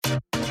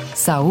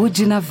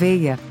Saúde na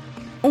Veia,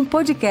 um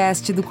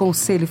podcast do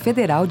Conselho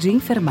Federal de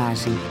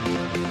Enfermagem.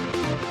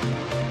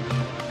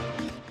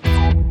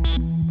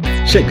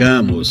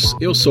 Chegamos!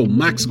 Eu sou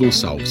Max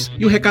Gonçalves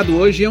e o recado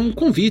hoje é um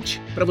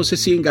convite para você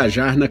se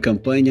engajar na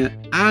campanha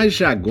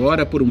Haja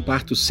Agora por um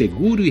Parto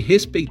Seguro e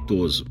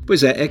Respeitoso.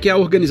 Pois é que a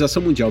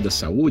Organização Mundial da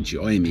Saúde,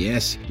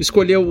 OMS,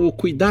 escolheu o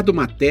cuidado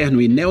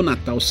materno e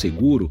neonatal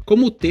seguro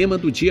como o tema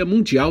do Dia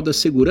Mundial da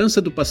Segurança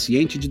do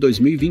Paciente de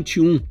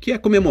 2021, que é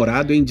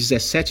comemorado em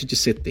 17 de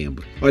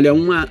setembro. Olha,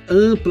 uma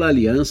ampla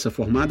aliança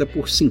formada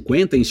por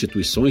 50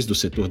 instituições do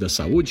setor da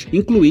saúde,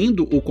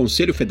 incluindo o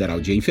Conselho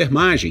Federal de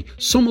Enfermagem,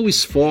 soma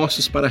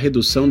esforços para a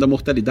redução da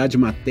mortalidade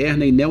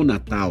materna e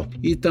neonatal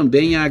e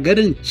também a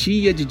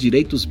garantia de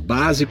direitos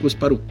básicos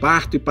para o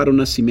parto e para o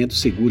nascimento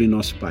seguro em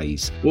nosso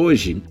país.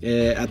 Hoje,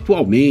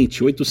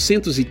 atualmente,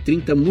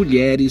 830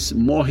 mulheres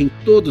morrem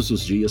todos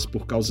os dias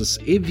por causas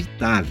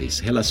evitáveis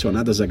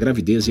relacionadas à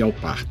gravidez e ao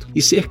parto.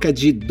 E cerca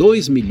de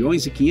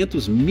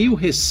 2.500.000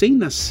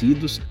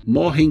 recém-nascidos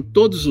morrem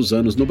todos os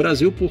anos no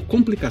Brasil por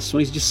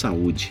complicações de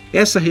saúde.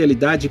 Essa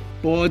realidade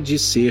pode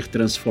ser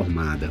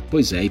transformada.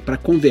 Pois é, e para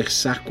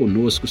conversar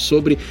conosco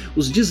sobre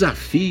os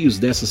desafios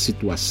dessa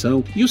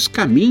situação e os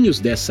caminhos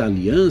dessa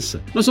aliança,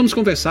 nós vamos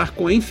conversar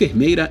com a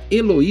enfermeira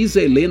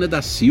Heloísa Helena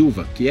da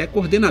Silva, que é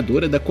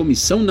coordenadora da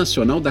Comissão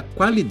Nacional da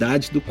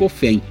Qualidade do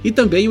COFEM, e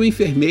também o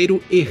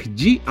enfermeiro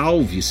Erdi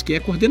Alves, que é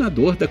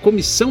coordenador da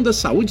Comissão da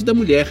Saúde da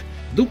Mulher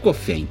do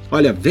COFEM.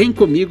 Olha, vem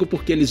comigo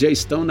porque eles já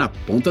estão na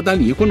ponta da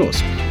linha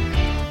conosco.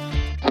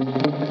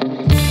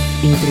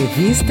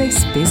 Entrevista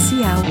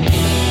especial.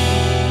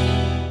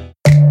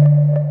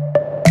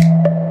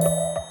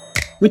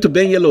 Muito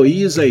bem,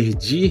 Heloísa,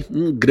 Erdi,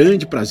 um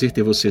grande prazer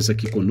ter vocês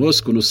aqui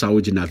conosco no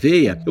Saúde na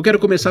Veia. Eu quero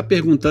começar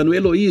perguntando,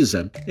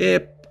 Heloísa,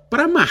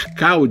 para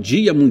marcar o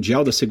Dia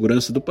Mundial da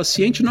Segurança do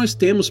Paciente, nós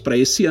temos para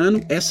esse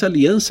ano essa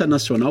Aliança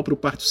Nacional para o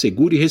Parto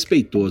Seguro e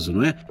Respeitoso,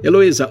 não é?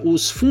 Heloísa,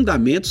 os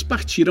fundamentos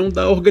partiram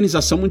da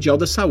Organização Mundial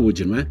da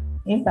Saúde, não é?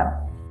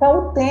 Então,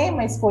 o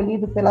tema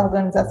escolhido pela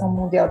Organização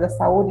Mundial da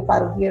Saúde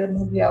para o Dia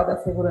Mundial da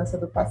Segurança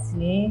do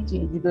Paciente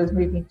de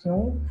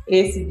 2021,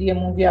 esse Dia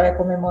Mundial é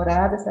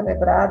comemorado, é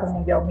celebrado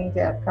mundialmente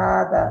a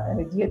cada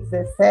dia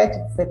 17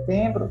 de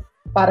setembro.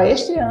 Para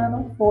este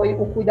ano, foi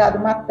o cuidado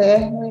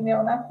materno e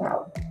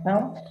neonatal.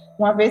 Então,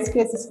 uma vez que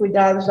esses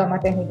cuidados da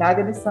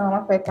maternidade, eles são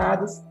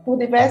afetados por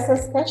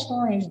diversas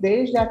questões,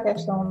 desde a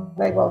questão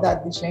da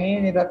igualdade de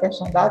gênero, a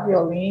questão da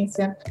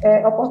violência,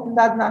 a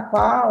oportunidade na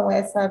qual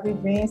essa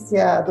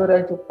vivência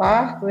durante o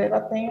parto, ela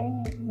tem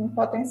um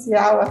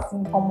potencial,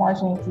 assim como a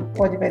gente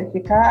pode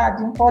verificar,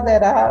 de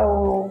empoderar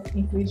ou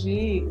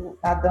infligir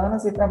a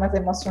danos e traumas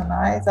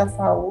emocionais à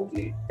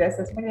saúde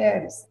dessas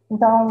mulheres.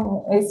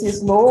 Então, esse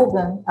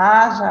slogan,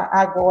 Haja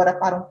Agora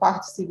para um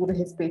Parto Seguro e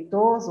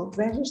Respeitoso,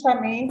 vem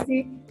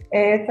justamente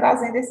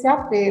trazendo esse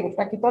apelo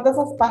para que todas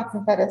as partes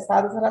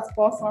interessadas elas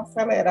possam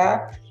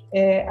acelerar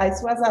as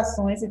suas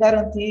ações e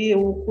garantir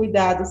o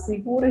cuidado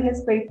seguro e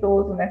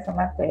respeitoso nessa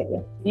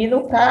matéria. E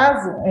no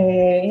caso,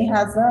 em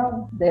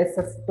razão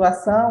dessa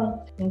situação,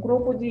 um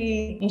grupo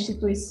de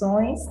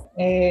instituições,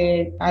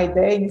 a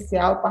ideia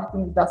inicial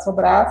partindo da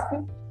Sobrasp,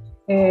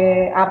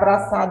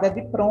 abraçada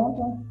de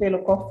pronto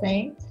pelo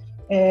COFEM,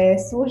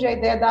 surge a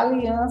ideia da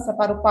Aliança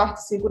para o Parto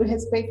Seguro e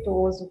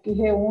Respeitoso, que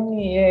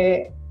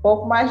reúne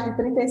pouco mais de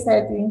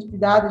 37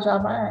 entidades,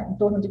 já em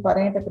torno de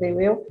 40, creio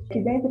eu, que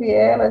dentre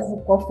elas o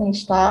COFEM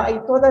está, e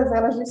todas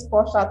elas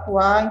dispostas a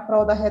atuar em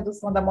prol da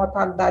redução da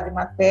mortalidade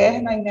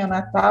materna e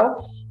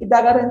neonatal e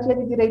da garantia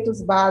de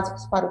direitos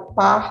básicos para o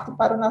parto e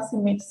para o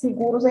nascimento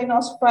seguros em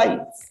nosso país.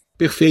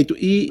 Perfeito.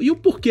 E o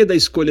porquê da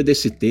escolha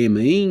desse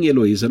tema, hein,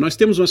 Heloísa? Nós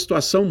temos uma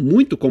situação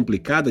muito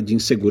complicada de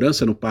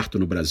insegurança no parto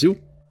no Brasil?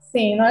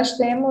 Sim, nós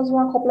temos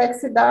uma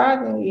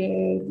complexidade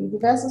de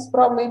diversos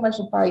problemas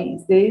no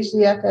país,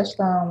 desde a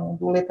questão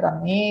do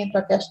letramento,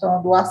 a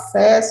questão do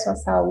acesso à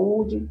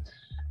saúde,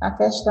 a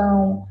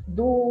questão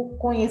do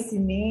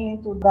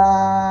conhecimento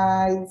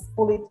das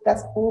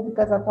políticas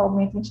públicas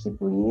atualmente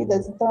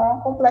instituídas. Então, é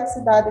uma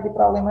complexidade de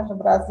problemas no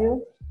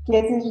Brasil que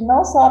exige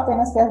não só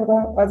apenas que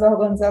as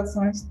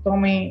organizações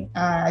tomem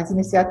as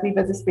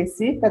iniciativas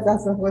específicas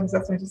das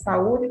organizações de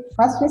saúde,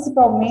 mas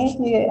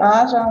principalmente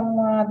haja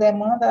uma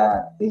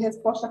demanda de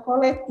resposta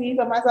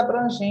coletiva mais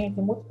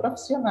abrangente,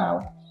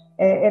 multiprofissional.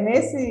 É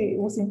nesse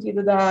o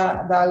sentido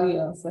da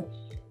aliança.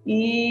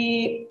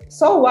 E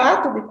só o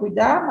ato de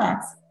cuidar,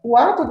 Max, o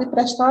ato de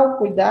prestar o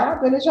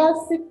cuidado, ele já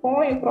se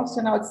põe o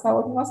profissional de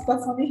saúde numa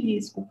situação de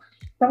risco.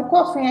 Então, o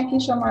COFEM aqui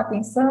chama a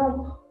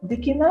atenção de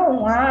que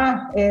não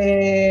há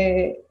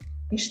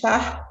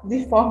estar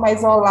de forma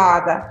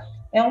isolada.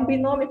 É um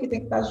binômio que tem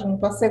que estar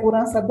junto, a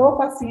segurança do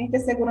paciente e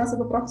a segurança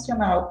do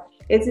profissional.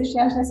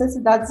 Existem as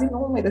necessidades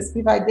inúmeras,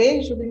 que vai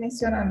desde o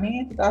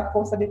dimensionamento da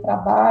força de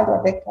trabalho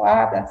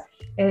adequada,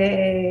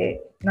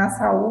 na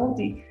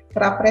saúde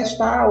para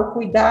prestar o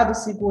cuidado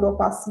seguro ao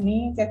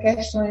paciente, a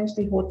questões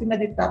de rotina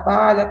de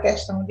trabalho, a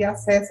questão de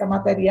acesso a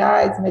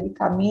materiais,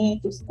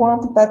 medicamentos,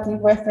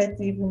 quantitativo e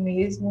efetivo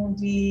mesmo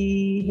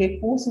de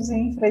recursos e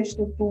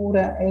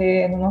infraestrutura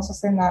no nosso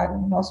cenário,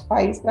 no nosso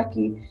país, para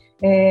que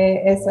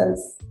essas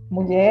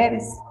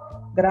mulheres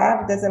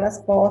grávidas elas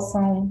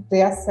possam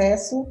ter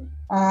acesso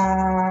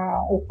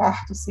ao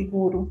parto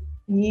seguro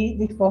e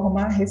de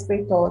forma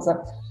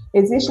respeitosa.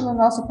 Existe no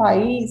nosso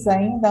país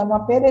ainda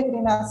uma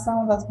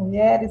peregrinação das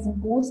mulheres em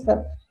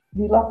busca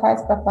de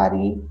locais para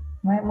parir,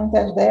 né?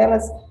 Muitas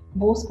delas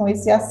buscam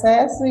esse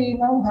acesso e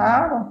não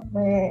raro,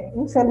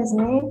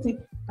 infelizmente,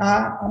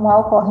 há uma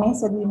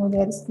ocorrência de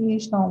mulheres que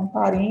estão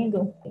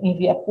parindo em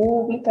via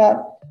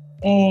pública,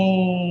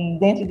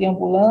 dentro de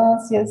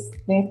ambulâncias,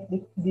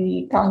 dentro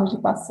de carros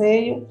de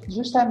passeio,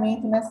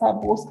 justamente nessa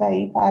busca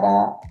aí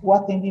para o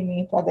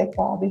atendimento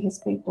adequado e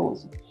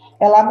respeitoso.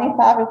 É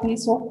lamentável que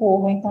isso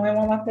ocorra, então é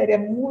uma matéria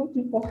muito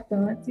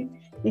importante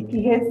e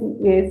que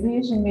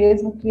exige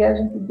mesmo que a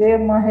gente dê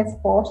uma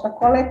resposta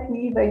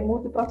coletiva e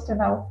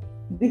multiprofissional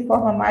de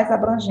forma mais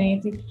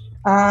abrangente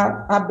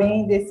a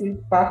bem desse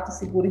parto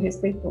seguro e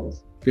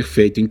respeitoso.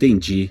 Perfeito,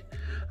 entendi.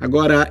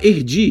 Agora,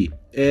 Erdi,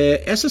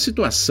 essa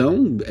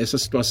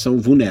situação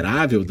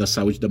vulnerável da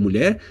saúde da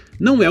mulher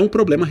não é um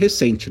problema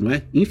recente, não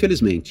é?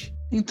 Infelizmente.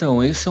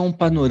 Então, esse é um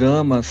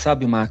panorama,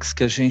 sabe, Max,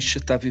 que a gente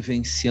está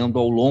vivenciando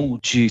ao longo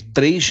de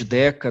 3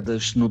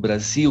 décadas no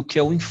Brasil, que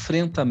é o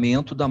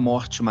enfrentamento da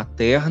morte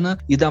materna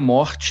e da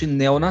morte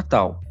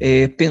neonatal.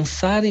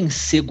 Pensar em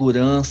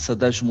segurança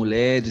das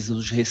mulheres e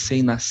dos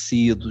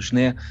recém-nascidos,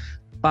 né,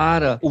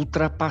 para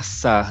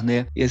ultrapassar,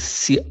 né,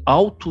 esse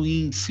alto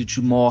índice de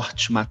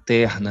morte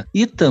materna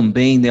e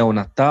também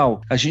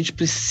neonatal, a gente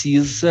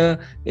precisa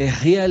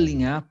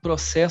realinhar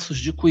processos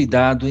de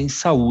cuidado em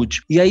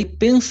saúde. E aí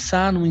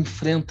pensar no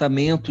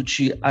enfrentamento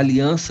de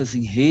alianças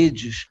em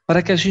redes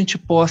para que a gente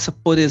possa,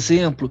 por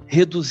exemplo,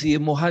 reduzir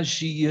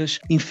hemorragias,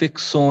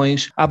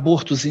 infecções,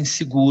 abortos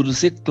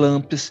inseguros,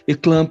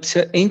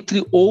 eclâmpsia,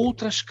 entre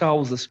outras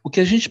causas. O que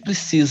a gente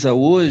precisa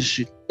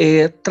hoje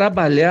é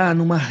trabalhar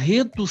numa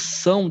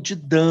redução de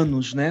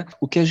danos, né?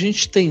 O que a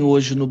gente tem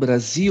hoje no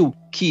Brasil,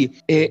 que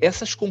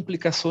essas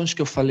complicações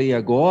que eu falei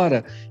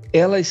agora,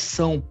 elas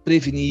são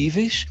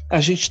preveníveis.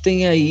 A gente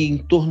tem aí em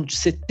torno de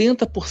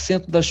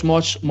 70% das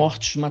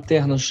mortes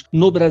maternas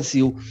no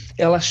Brasil,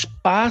 elas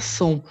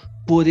passam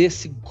por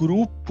esse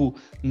grupo,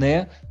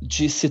 né,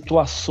 de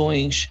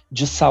situações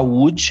de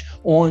saúde,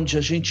 onde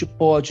a gente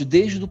pode,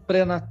 desde o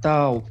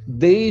pré-natal,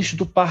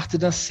 desde o parto e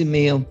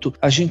nascimento,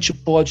 a gente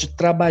pode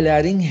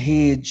trabalhar em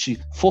rede,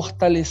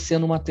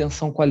 fortalecendo uma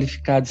atenção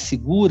qualificada e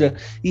segura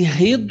e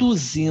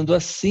reduzindo,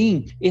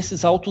 assim,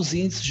 esses altos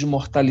índices de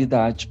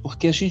mortalidade,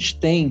 porque a gente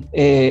tem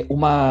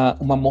uma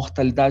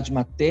mortalidade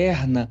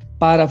materna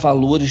para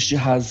valores de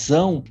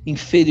razão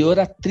inferior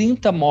a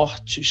 30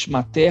 mortes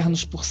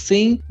maternas por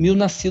 100 mil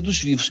nascidos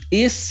vivos.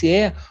 Esse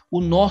é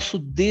o nosso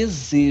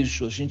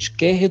desejo. A gente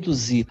quer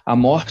reduzir a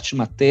morte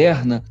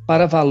materna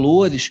para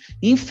valores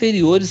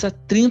inferiores a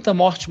 30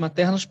 mortes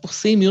maternas por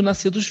 100 mil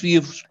nascidos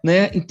vivos,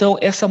 né? Então,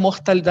 essa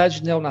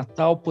mortalidade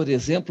neonatal, por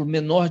exemplo,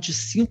 menor de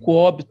 5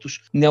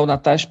 óbitos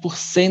neonatais por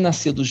 100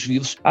 nascidos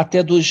vivos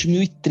até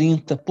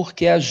 2030,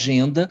 porque a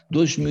Agenda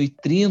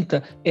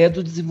 2030 é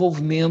do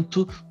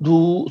desenvolvimento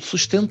do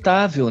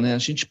sustentável, né? A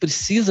gente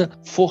precisa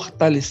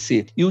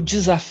fortalecer. E o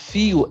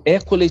desafio é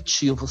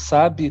coletivo,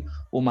 sabe,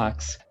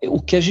 Max?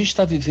 O que a gente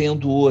está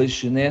vivendo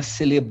hoje, né,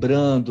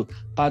 celebrando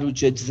para o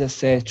dia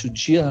 17, o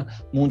Dia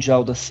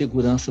Mundial da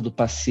Segurança do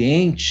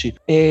Paciente,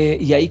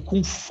 e aí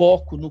com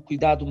foco no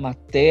cuidado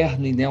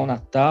materno e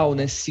neonatal,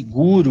 né,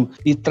 seguro,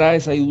 e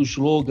traz aí o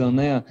slogan,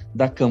 né,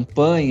 da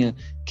campanha,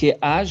 que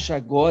haja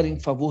agora em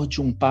favor de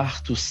um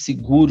parto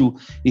seguro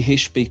e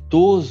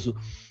respeitoso.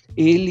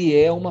 Ele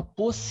é uma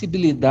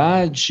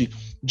possibilidade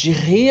de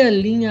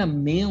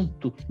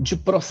realinhamento de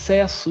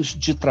processos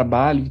de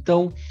trabalho.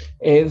 Então,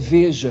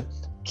 veja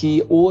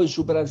que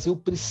hoje o Brasil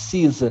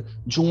precisa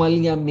de um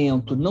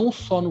alinhamento não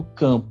só no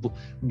campo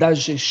da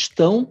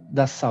gestão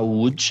da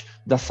saúde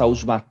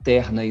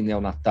materna e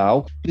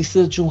neonatal,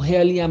 precisa de um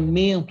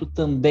realinhamento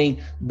também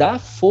da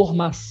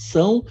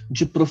formação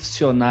de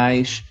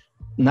profissionais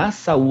na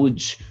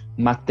saúde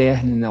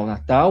materna e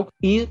neonatal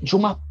e de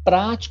uma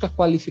prática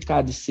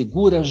qualificada e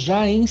segura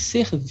já em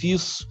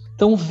serviço.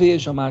 Então,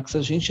 veja, Max,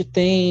 a gente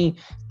tem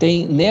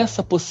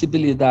nessa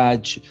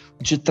possibilidade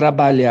de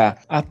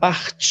trabalhar a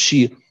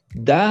partir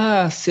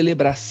da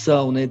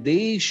celebração, né,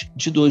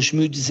 desde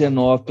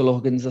 2019 pela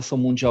Organização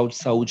Mundial de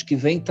Saúde, que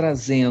vem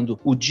trazendo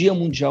o Dia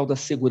Mundial da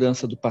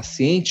Segurança do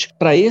Paciente.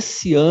 Para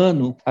esse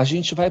ano, a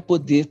gente vai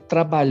poder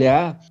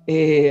trabalhar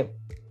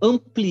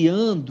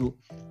ampliando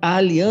a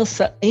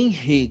aliança em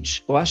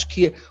rede. Eu acho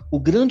que o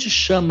grande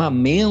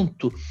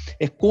chamamento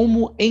é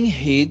como em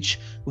rede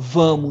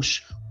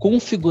vamos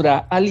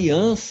configurar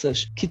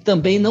alianças que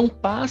também não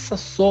passa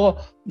só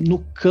no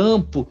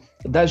campo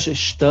da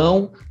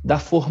gestão, da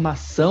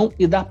formação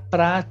e da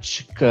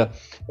prática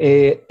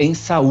em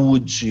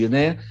saúde,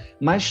 né?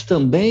 Mas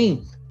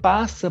também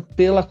passa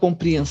pela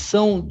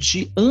compreensão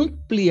de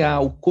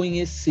ampliar o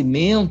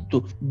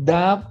conhecimento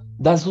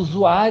das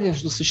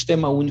usuárias do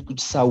Sistema Único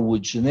de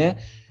Saúde, né?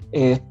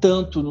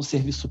 Tanto no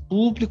serviço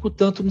público,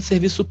 tanto no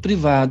serviço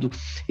privado.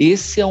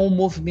 Esse é um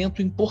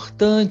movimento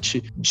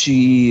importante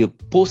de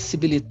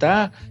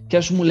possibilitar que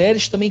as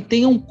mulheres também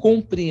tenham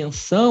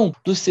compreensão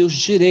dos seus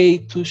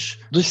direitos,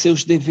 dos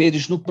seus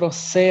deveres no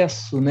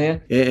processo,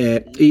 né?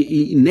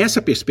 E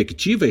nessa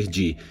perspectiva,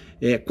 Erdi,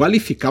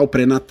 qualificar o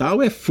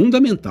pré-natal é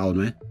fundamental,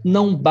 não é?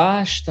 Não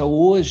basta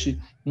hoje.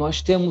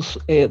 Nós temos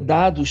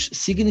dados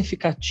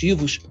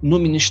significativos no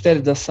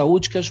Ministério da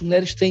Saúde que as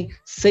mulheres têm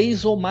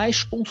 6 ou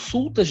mais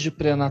consultas de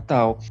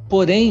pré-natal.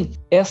 Porém,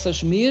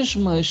 essas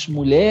mesmas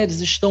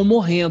mulheres estão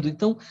morrendo.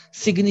 Então,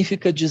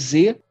 significa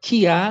dizer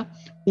que há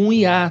um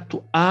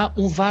hiato, há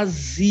um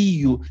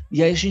vazio.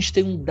 E aí a gente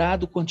tem um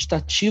dado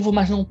quantitativo,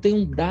 mas não tem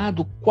um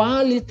dado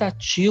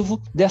qualitativo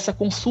dessa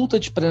consulta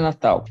de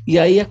pré-natal. E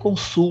aí a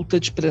consulta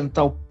de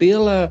pré-natal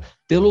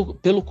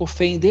pelo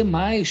COFEM e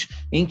demais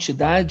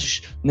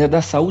entidades, né, da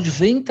saúde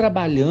vem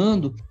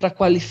trabalhando para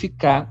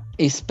qualificar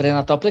esse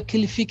pré-natal, para que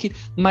ele fique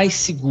mais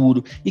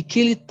seguro e que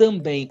ele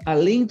também,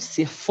 além de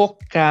ser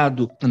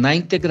focado na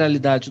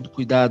integralidade do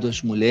cuidado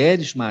às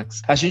mulheres,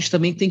 Max, a gente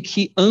também tem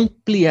que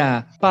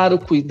ampliar para o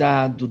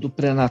cuidado do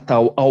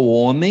pré-natal ao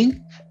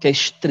homem, que é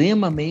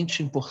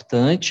extremamente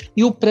importante,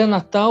 e o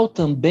pré-natal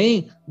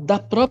também da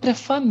própria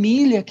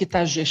família que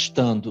está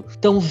gestando.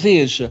 Então,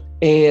 veja,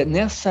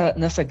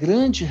 nessa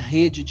grande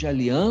rede de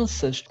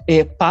alianças,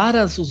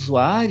 para as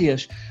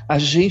usuárias, a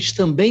gente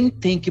também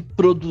tem que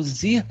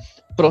produzir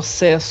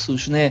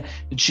processos, né,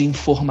 de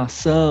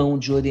informação,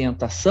 de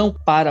orientação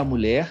para a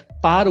mulher,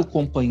 para o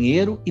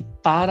companheiro e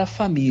para a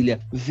família.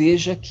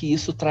 Veja que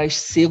isso traz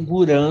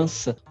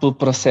segurança para o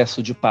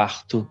processo de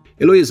parto.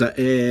 Heloísa,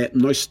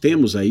 nós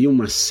temos aí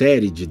uma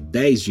série de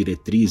 10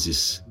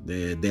 diretrizes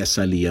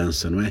dessa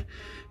aliança, não é?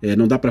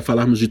 Não dá para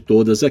falarmos de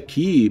todas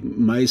aqui,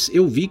 mas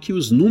eu vi que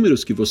os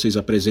números que vocês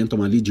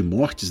apresentam ali de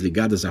mortes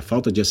ligadas à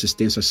falta de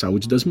assistência à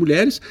saúde das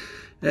mulheres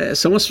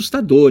são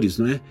assustadores,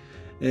 não é?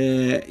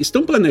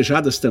 Estão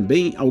planejadas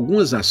também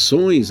algumas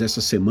ações essa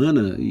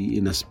semana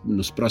e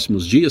nos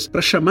próximos dias para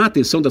chamar a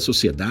atenção da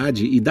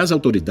sociedade e das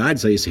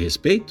autoridades a esse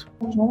respeito?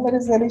 Os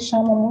números, eles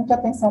chamam muita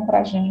atenção para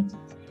a gente,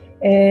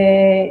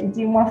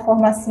 de uma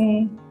forma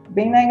assim,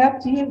 bem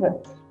negativa.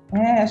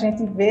 A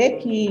gente vê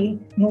que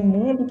no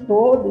mundo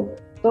todo,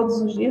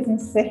 todos os dias, em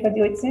cerca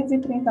de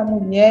 830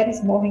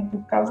 mulheres morrem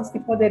por causas que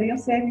poderiam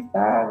ser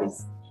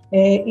evitáveis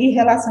e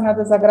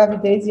relacionadas à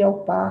gravidez e ao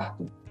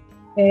parto.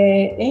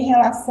 Em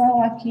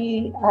relação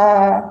aqui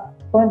à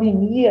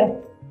pandemia,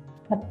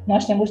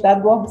 nós temos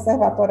dado do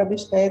Observatório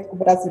Obstétrico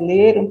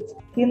Brasileiro,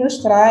 que nos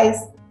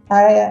traz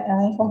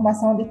a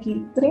informação de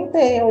que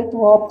 38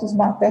 óbitos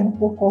maternos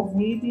por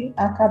Covid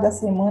a cada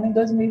semana em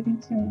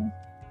 2021.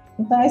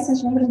 Então,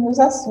 esses números nos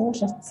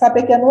assustam.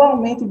 Saber que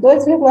anualmente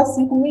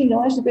 2,5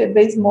 milhões de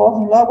bebês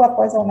morrem logo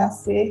após ao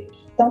nascer.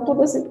 Então,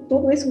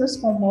 tudo isso nos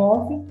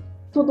comove,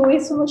 tudo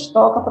isso nos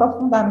toca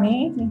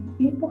profundamente,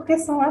 e porque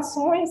são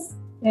ações,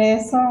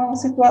 são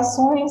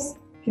situações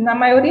que, na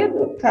maioria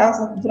dos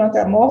casos, durante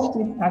a morte,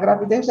 a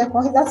gravidez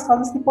decorre das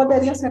causas que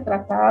poderiam ser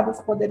tratadas,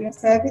 poderiam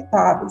ser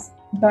evitadas.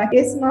 Então,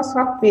 esse nosso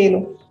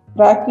apelo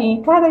para que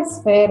em cada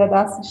esfera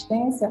da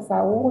assistência à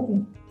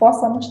saúde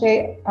possamos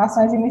ter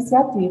ações e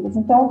iniciativas.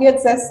 Então, o dia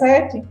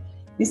 17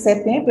 de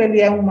setembro, ele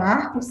é um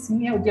marco,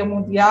 sim, é o Dia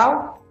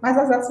Mundial, mas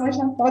as ações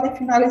não podem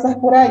finalizar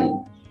por aí.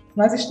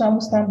 Nós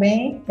estamos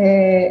também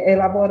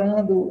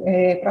elaborando,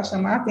 para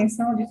chamar a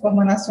atenção de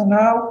forma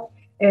nacional,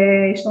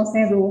 estão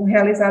sendo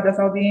realizadas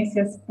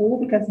audiências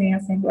públicas em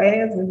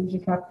assembleias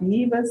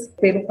legislativas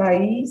pelo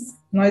país.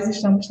 Nós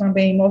estamos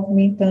também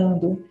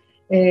movimentando,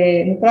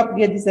 no próprio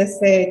dia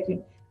 17,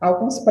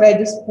 alguns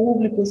prédios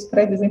públicos,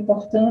 prédios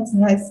importantes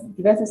nas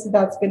diversas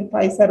cidades pelo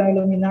país serão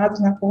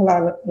iluminados na cor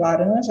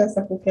laranja,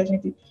 essa cor que a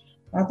gente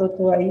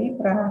adotou aí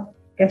para a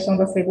questão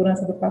da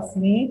segurança do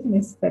paciente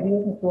nesse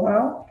período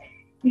atual.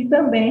 E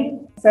também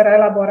será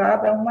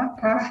elaborada uma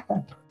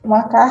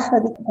carta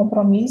de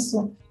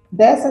compromisso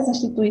dessas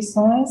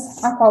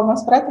instituições, a qual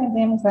nós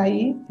pretendemos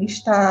aí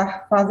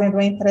estar fazendo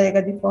a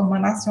entrega de forma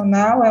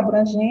nacional e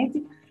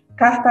abrangente,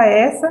 carta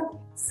essa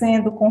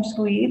sendo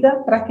construída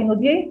para que no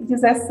dia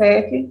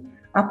 17,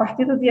 a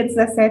partir do dia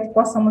 17,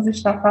 possamos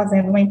estar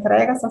fazendo uma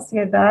entrega à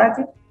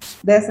sociedade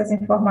dessas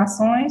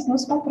informações,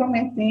 nos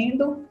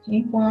comprometendo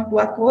enquanto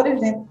atores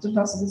dentro dos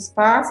nossos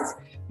espaços,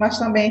 mas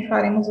também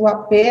faremos o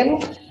apelo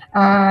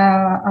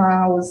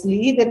aos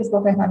líderes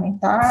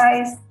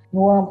governamentais,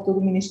 no âmbito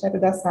do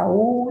Ministério da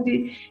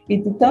Saúde e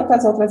de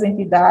tantas outras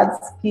entidades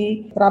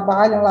que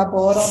trabalham,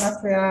 elaboram na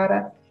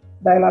seara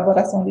da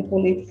elaboração de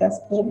políticas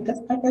públicas,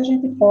 para que a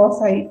gente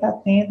possa aí estar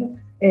tendo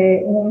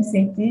um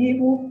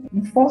incentivo,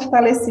 um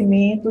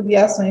fortalecimento de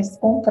ações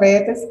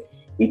concretas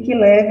e que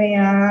levem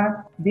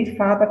a, de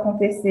fato,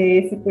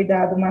 acontecer esse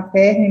cuidado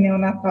materno e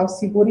neonatal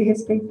seguro e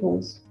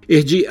respeitoso.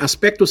 Erdi,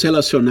 aspectos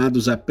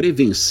relacionados à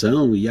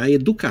prevenção e à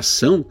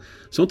educação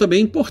são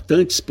também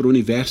importantes para o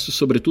universo,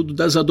 sobretudo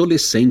das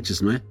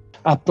adolescentes, não é?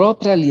 A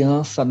própria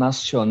Aliança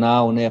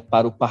Nacional, né,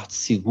 para o Parto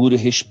Seguro e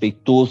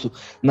Respeitoso,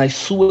 nas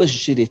suas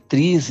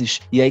diretrizes,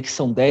 e aí que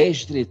são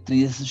 10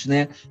 diretrizes,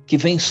 né, que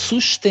vem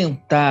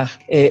sustentar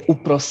o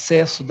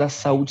processo da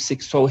saúde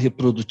sexual e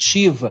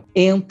reprodutiva,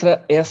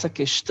 entra essa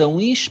questão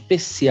em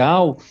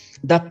especial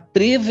da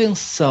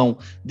prevenção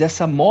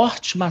dessa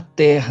morte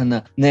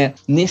materna, né,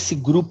 nesse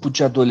grupo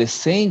de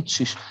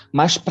adolescentes,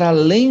 mas para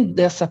além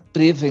dessa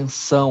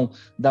prevenção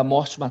da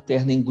morte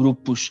materna em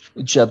grupos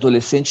de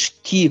adolescentes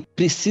que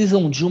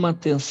precisam de uma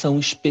atenção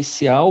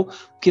especial,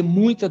 porque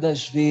muitas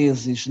das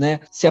vezes, né,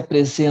 se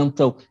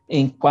apresentam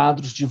em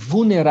quadros de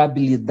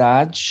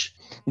vulnerabilidade.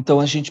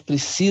 Então a gente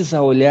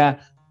precisa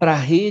olhar para a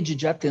rede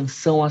de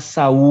atenção à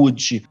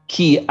saúde,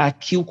 que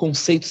aqui o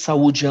conceito de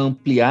saúde é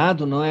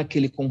ampliado, não é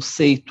aquele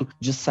conceito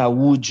de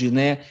saúde,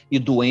 né, e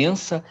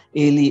doença,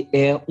 ele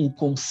é um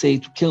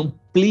conceito que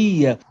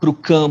amplia para o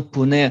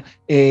campo, né,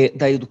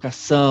 da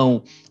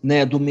educação,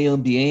 né, do meio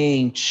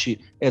ambiente,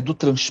 do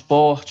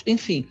transporte,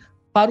 enfim,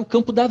 para o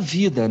campo da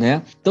vida,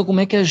 né? Então,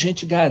 como é que a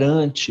gente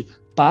garante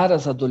para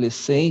as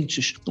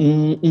adolescentes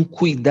um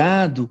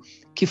cuidado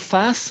que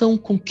façam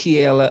com que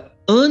ela,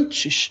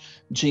 antes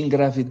de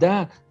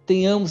engravidar,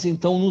 tenhamos,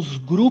 então, nos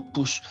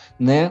grupos,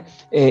 né,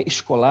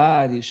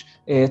 escolares,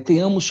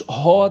 tenhamos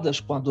rodas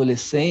com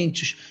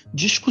adolescentes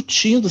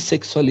discutindo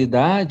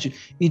sexualidade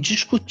e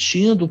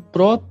discutindo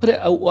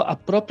a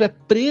própria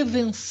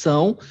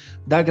prevenção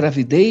da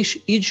gravidez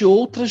e de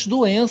outras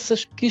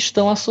doenças que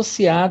estão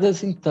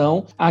associadas,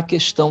 então, à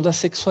questão da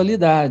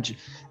sexualidade.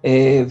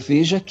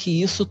 Veja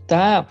que isso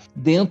está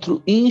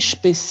dentro, em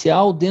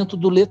especial, dentro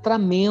do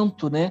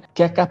letramento, né?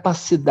 Que é a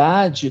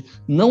capacidade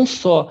não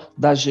só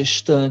da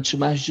gestante,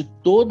 mas de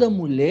toda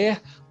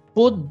mulher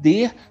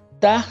poder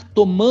estar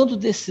tomando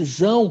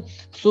decisão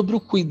sobre o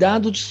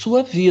cuidado de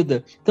sua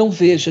vida. Então,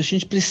 veja, a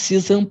gente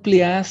precisa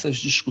ampliar essas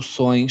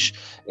discussões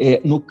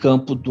no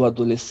campo do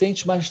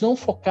adolescente, mas não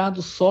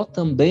focado só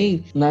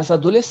também nas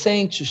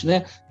adolescentes,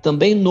 né?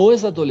 Também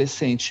nos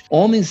adolescentes.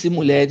 Homens e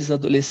mulheres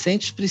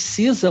adolescentes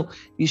precisam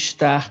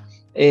estar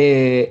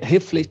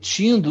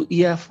refletindo,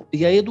 e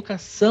a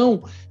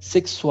educação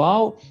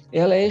sexual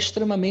ela é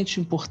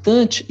extremamente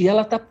importante e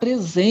ela está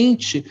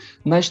presente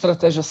na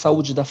estratégia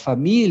saúde da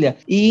família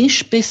e, em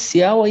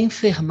especial, a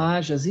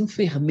enfermagem, as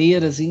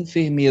enfermeiras e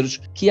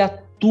enfermeiros que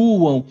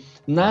atuam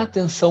na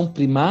atenção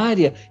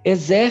primária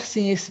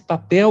exercem esse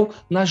papel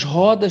nas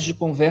rodas de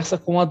conversa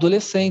com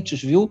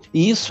adolescentes, viu?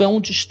 E isso é um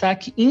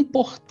destaque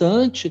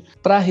importante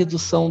para a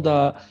redução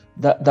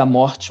da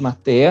morte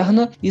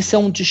materna. Isso é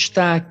um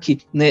destaque,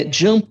 né,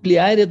 de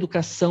ampliar a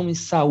educação em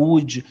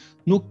saúde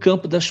no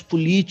campo das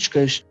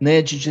políticas,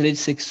 né, de direitos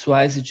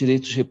sexuais e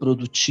direitos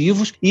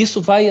reprodutivos. Isso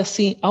vai,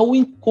 assim, ao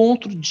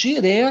encontro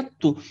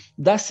direto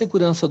da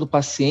segurança do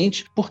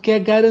paciente, porque é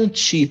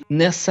garantir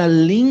nessa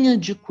linha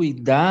de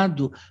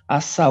cuidado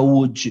à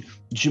saúde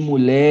de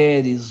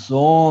mulheres,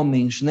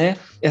 homens, né,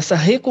 essa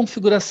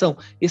reconfiguração,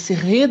 esse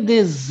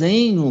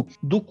redesenho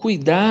do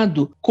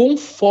cuidado com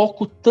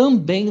foco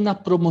também na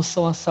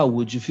promoção à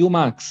saúde, viu,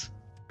 Max?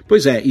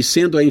 Pois é, e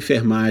sendo a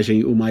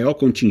enfermagem o maior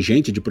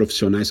contingente de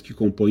profissionais que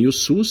compõem o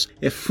SUS,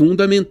 é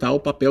fundamental o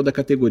papel da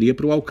categoria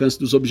para o alcance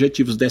dos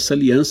objetivos dessa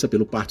aliança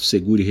pelo parto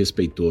seguro e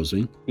respeitoso,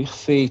 hein?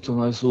 Perfeito,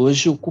 nós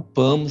hoje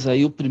ocupamos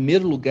aí o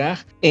primeiro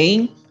lugar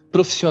em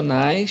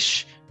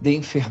profissionais de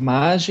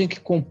enfermagem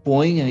que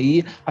compõem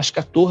aí as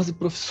 14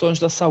 profissões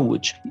da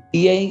saúde.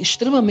 E é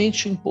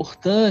extremamente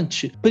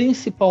importante,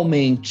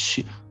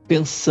 principalmente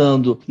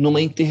pensando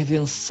numa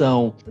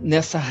intervenção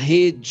nessa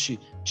rede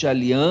de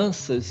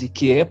alianças e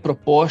que é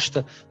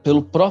proposta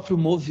pelo próprio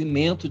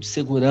movimento de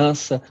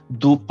segurança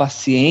do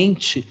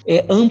paciente,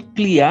 é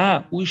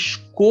ampliar o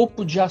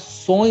escopo de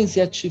ações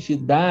e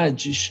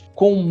atividades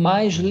com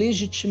mais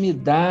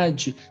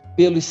legitimidade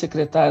pelos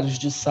secretários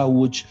de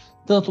saúde,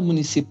 tanto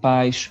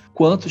municipais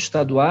quanto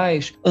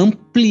estaduais,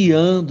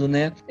 ampliando,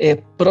 né,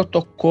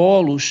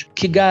 protocolos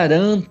que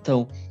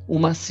garantam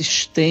uma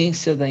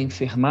assistência da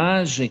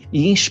enfermagem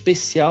e, em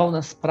especial,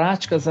 nas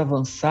práticas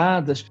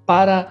avançadas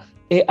para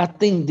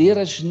atender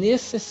às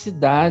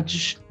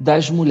necessidades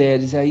das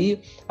mulheres. E aí,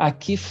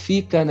 aqui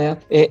fica, né,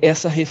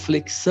 essa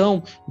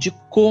reflexão de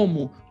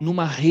como,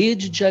 numa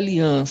rede de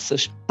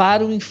alianças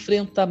para o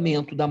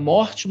enfrentamento da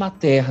morte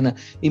materna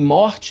e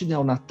morte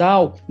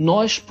neonatal,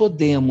 nós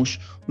podemos,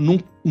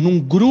 num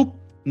grupo,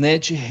 né,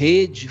 de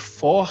rede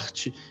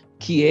forte,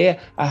 que é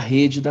a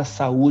rede da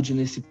saúde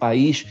nesse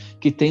país,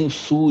 que tem o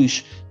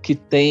SUS, que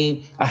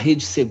tem a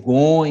rede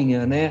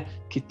cegonha, né,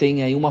 que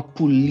tem aí uma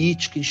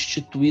política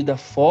instituída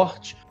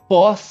forte,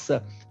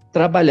 possa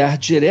trabalhar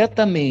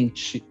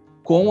diretamente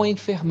com a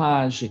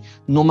enfermagem,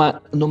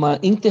 numa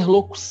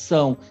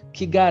interlocução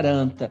que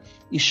garanta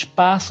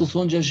espaços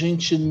onde a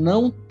gente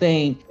não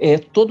tem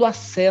todo o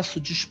acesso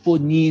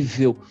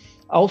disponível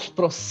aos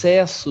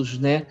processos,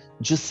 né,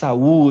 de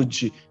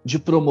saúde, de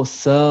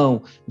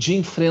promoção, de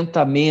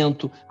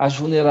enfrentamento às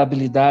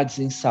vulnerabilidades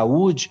em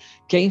saúde,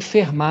 que a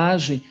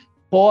enfermagem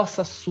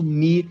possa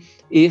assumir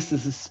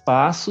esses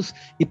espaços,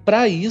 e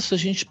para isso a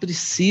gente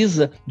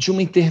precisa de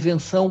uma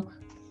intervenção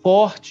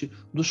forte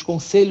dos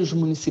conselhos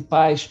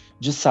municipais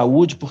de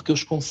saúde, porque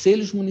os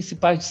conselhos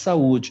municipais de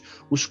saúde,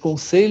 os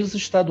conselhos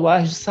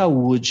estaduais de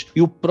saúde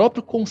e o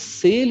próprio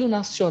Conselho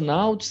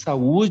Nacional de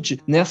Saúde,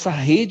 nessa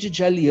rede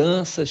de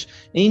alianças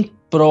em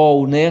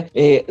prol,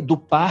 do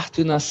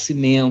parto e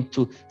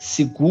nascimento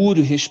seguro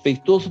e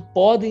respeitoso,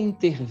 podem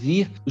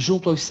intervir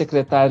junto aos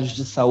secretários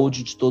de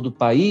saúde de todo o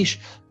país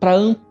para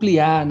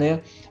ampliar,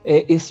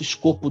 esse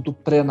escopo do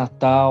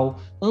pré-natal,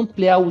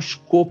 ampliar o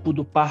escopo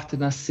do parto e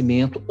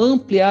nascimento,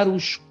 ampliar o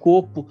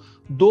escopo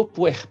do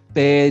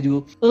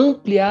puerpério,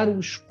 ampliar o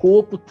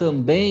escopo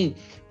também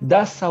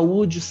da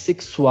saúde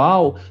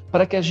sexual,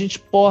 para que a gente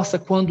possa,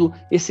 quando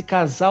esse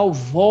casal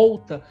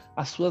volta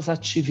às suas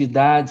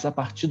atividades a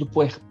partir do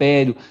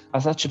puerpério,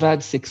 as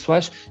atividades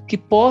sexuais, que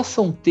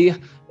possam ter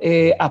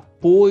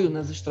apoio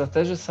nas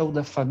estratégias de saúde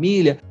da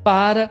família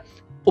para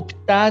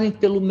optarem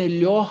pelo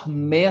melhor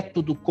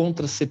método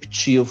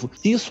contraceptivo.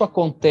 Se isso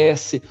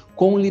acontece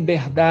com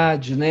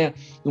liberdade,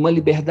 uma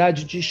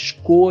liberdade de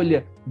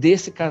escolha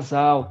desse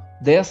casal,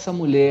 dessa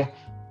mulher,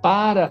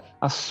 para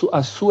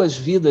as suas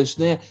vidas,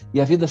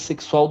 e a vida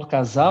sexual do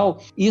casal,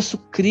 isso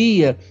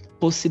cria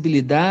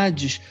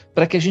possibilidades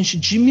para que a gente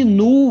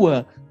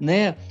diminua,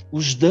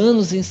 os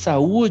danos em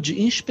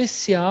saúde, em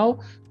especial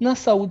na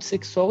saúde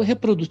sexual e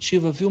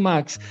reprodutiva, viu,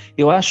 Max?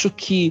 Eu acho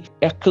que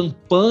a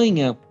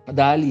campanha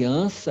da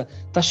Aliança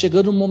está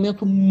chegando um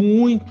momento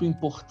muito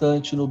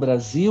importante no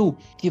Brasil,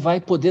 que vai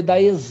poder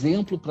dar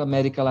exemplo para a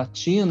América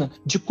Latina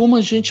de como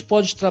a gente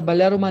pode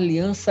trabalhar uma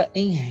aliança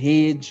em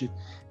rede,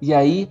 e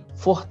aí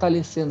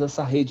fortalecendo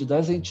essa rede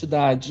das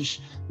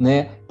entidades,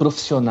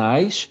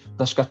 profissionais,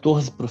 das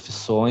 14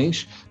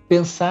 profissões,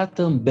 pensar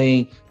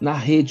também na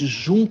rede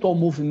junto ao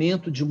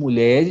movimento de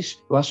mulheres.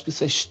 Eu acho que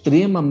isso é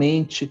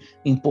extremamente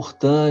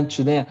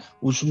importante,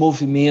 os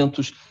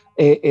movimentos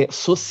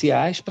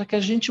sociais, para que a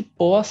gente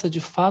possa,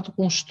 de fato,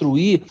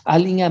 construir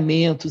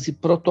alinhamentos e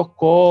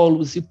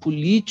protocolos e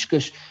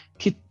políticas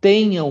que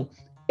tenham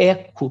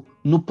eco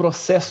no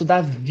processo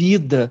da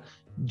vida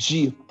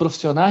de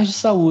profissionais de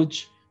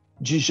saúde,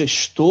 de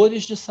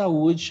gestores de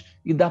saúde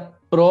e da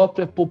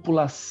própria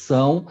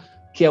população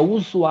que é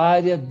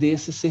usuária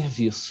desse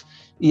serviço.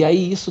 E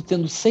aí, isso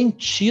tendo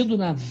sentido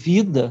na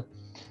vida,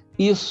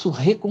 isso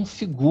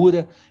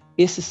reconfigura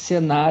esse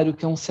cenário,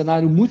 que é um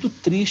cenário muito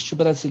triste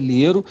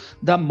brasileiro,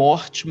 da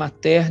morte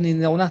materna e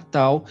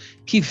neonatal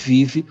que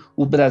vive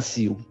o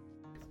Brasil.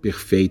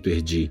 Perfeito,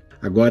 Erdi.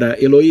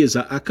 Agora,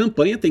 Heloísa, a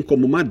campanha tem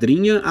como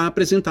madrinha a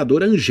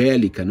apresentadora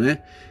Angélica,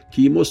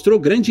 que mostrou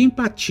grande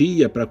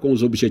empatia para com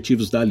os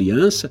objetivos da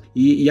aliança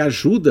e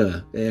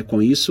ajuda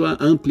com isso a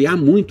ampliar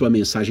muito a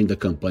mensagem da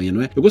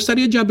campanha, Eu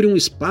gostaria de abrir um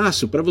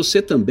espaço para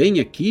você também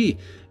aqui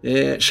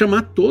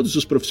chamar todos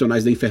os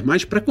profissionais da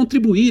enfermagem para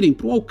contribuírem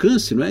para o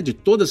alcance, de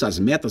todas as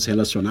metas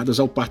relacionadas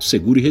ao parto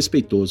seguro e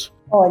respeitoso.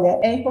 Olha,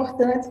 é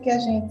importante que a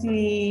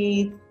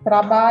gente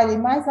trabalhe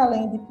mais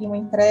além de que uma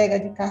entrega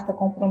de carta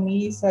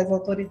compromisso às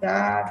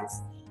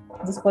autoridades,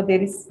 dos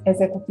poderes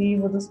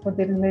executivos, dos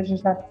poderes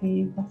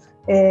legislativos,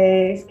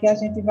 que a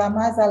gente vá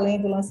mais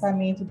além do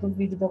lançamento do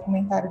vídeo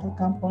documentário de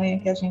campanha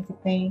que a gente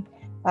tem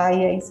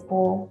aí a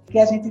expor, que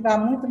a gente vá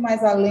muito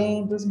mais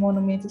além dos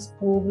monumentos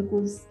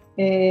públicos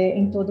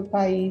em todo o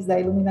país, da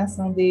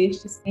iluminação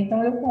destes.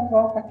 Então, eu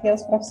convoco aqui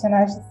aos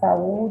profissionais de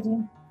saúde,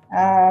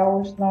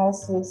 aos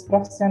nossos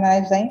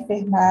profissionais da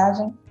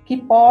enfermagem, que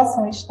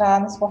possam estar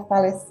nos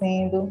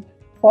fortalecendo,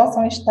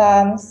 possam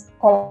estar nos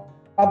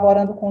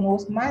colaborando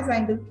conosco, mais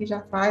ainda do que já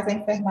faz a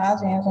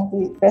enfermagem. A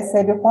gente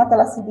percebe o quanto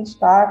ela se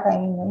destaca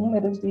em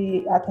números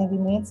de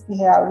atendimentos que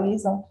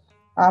realizam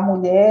a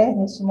mulher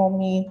neste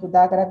momento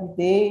da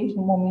gravidez,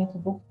 no momento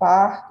do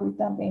parto e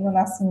também no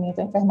nascimento.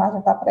 A enfermagem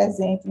está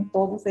presente em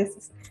todos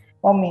esses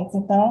momentos.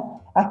 Então,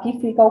 aqui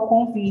fica o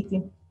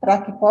convite para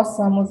que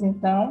possamos,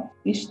 então,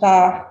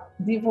 estar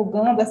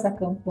divulgando essa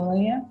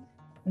campanha.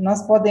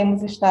 Nós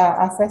podemos estar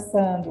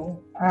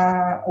acessando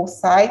o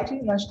site.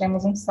 Nós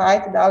temos um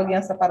site da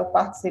Aliança para o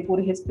Parto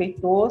Seguro e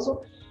Respeitoso,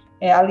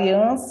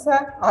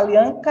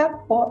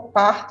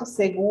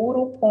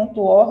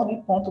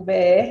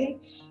 aliançapartoseguro.org.br,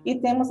 e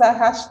temos a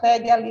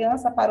hashtag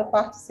Aliança para o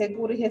Parto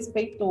Seguro e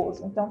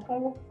Respeitoso. Então,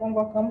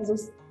 convocamos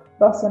os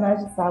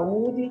profissionais de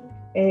saúde,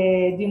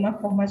 de uma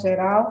forma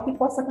geral, que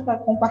possam estar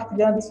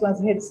compartilhando em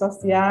suas redes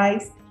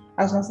sociais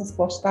as nossas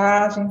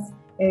postagens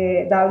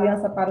da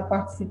Aliança para o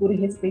Parto Seguro e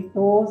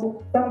Respeitoso,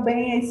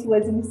 também as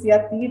suas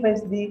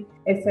iniciativas de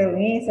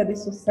excelência, de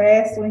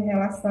sucesso em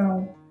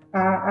relação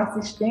à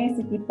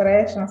assistência que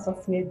prestam à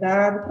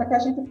sociedade, para que a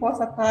gente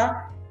possa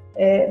estar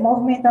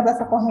movimentando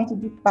essa corrente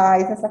de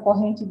paz, essa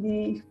corrente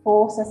de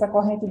força, essa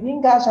corrente de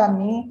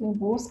engajamento em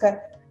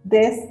busca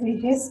desse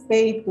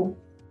respeito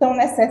tão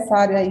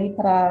necessário aí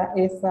para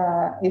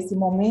esse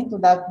momento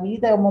da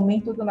vida. É o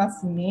momento do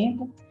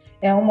nascimento,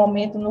 é um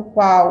momento no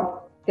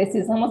qual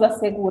precisamos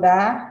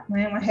assegurar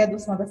uma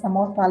redução dessa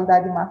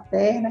mortalidade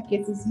materna, que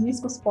esses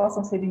riscos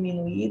possam ser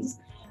diminuídos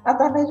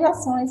através de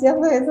ações. E às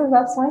vezes as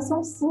ações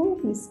são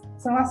simples,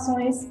 são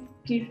ações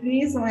que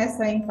visam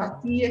essa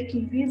empatia, que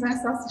visam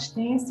essa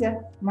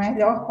assistência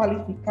melhor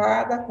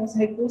qualificada, com os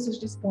recursos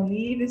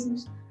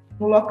disponíveis,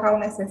 no local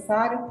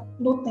necessário,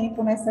 no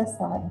tempo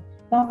necessário.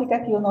 Então, fica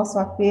aqui o nosso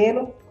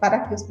apelo para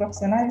que os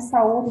profissionais de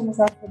saúde nos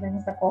ajudem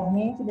nessa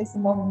corrente, nesse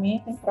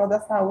movimento em prol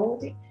da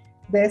saúde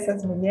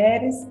dessas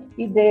mulheres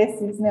e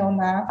desses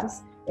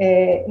neonatos,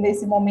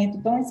 nesse momento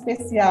tão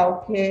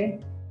especial que é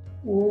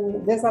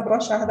o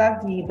desabrochar da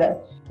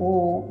vida,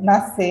 o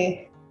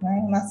nascer,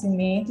 né, o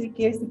nascimento, e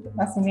que esse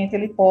nascimento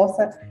ele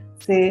possa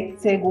ser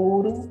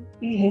seguro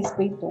e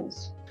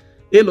respeitoso.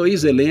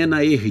 Heloísa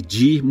Helena,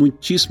 Erdi,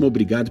 muitíssimo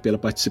obrigado pela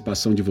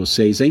participação de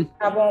vocês, hein?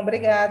 Tá bom,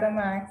 obrigada,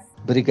 Max.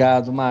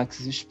 Obrigado, Max.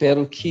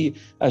 Espero que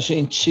a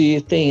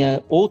gente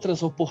tenha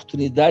outras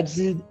oportunidades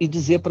e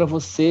dizer para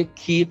você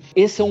que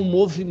esse é um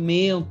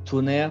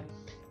movimento, né?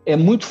 É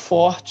muito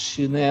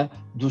forte, né,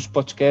 dos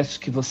podcasts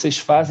que vocês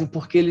fazem,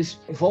 porque eles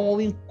vão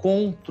ao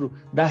encontro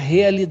da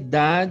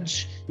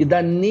realidade e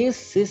da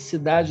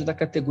necessidade da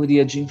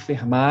categoria de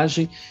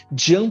enfermagem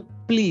de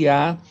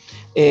ampliar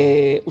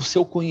o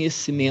seu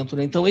conhecimento,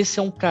 né? Então, esse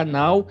é um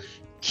canal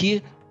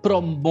que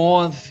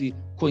promove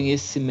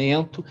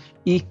conhecimento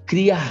e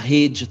cria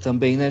rede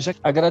também, né? Já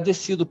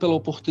agradecido pela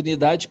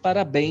oportunidade,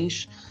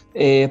 parabéns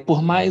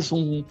por mais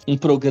um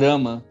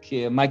programa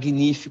que é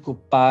magnífico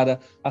para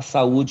a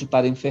saúde e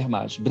para a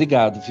enfermagem.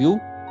 Obrigado, viu?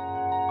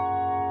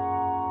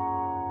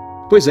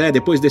 Pois é,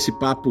 depois desse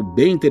papo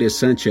bem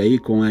interessante aí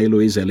com a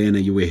Heloísa Helena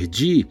e o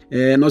Erdi,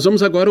 nós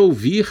vamos agora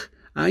ouvir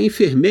a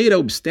enfermeira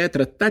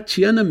obstetra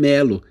Tatiana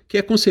Mello, que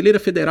é conselheira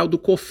federal do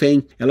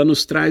COFEM. Ela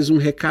nos traz um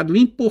recado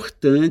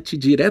importante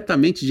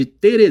diretamente de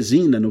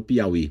Teresina, no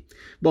Piauí.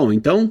 Bom,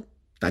 então,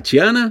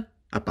 Tatiana,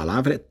 a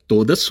palavra é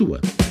toda sua.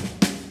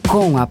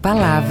 Com a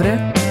palavra...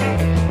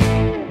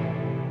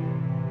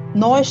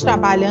 Nós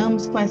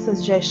trabalhamos com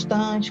essas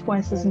gestantes, com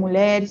essas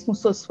mulheres, com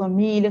suas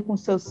famílias, com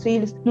seus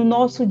filhos, no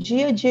nosso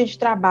dia a dia de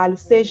trabalho,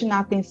 seja na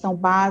atenção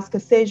básica,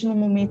 seja no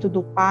momento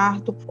do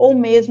parto ou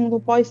mesmo no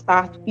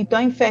pós-parto. Então,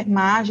 a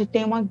enfermagem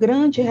tem uma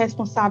grande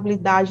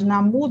responsabilidade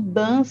na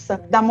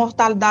mudança da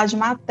mortalidade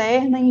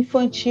materna e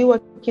infantil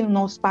aqui no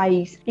nosso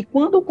país. E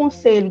quando o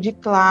Conselho de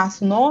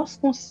Classe, nós,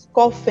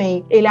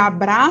 COFEM, ele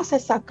abraça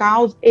essa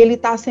causa, ele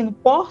está sendo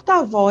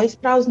porta-voz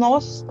para os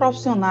nossos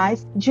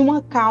profissionais de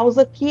uma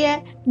causa que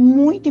é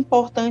muito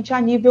importante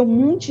a nível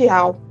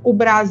mundial. O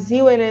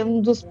Brasil ele é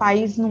um dos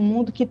países no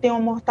mundo que tem uma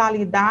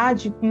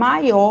mortalidade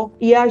maior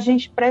e a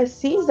gente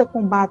precisa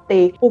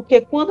combater,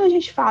 porque quando a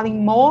gente fala em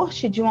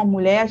morte de uma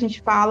mulher, a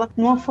gente fala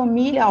numa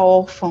família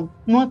órfã,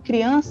 numa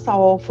criança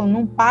órfã,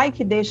 num pai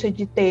que deixa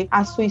de ter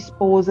a sua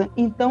esposa.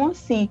 Então,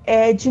 assim,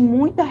 é de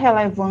muita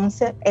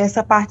relevância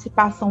essa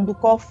participação do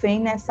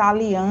COFEM nessa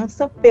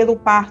aliança pelo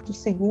parto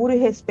seguro e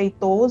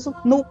respeitoso,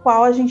 no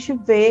qual a gente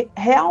vê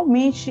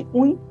realmente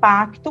o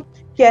impacto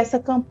que essa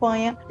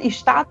campanha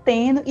está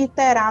tendo e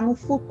terá no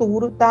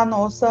futuro da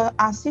nossa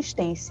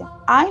assistência.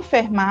 A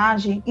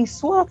enfermagem, em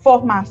sua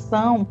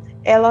formação,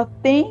 ela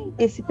tem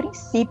esse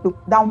princípio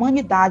da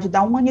humanidade,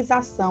 da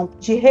humanização,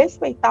 de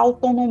respeitar a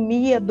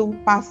autonomia do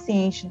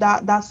paciente,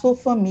 da sua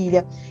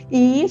família.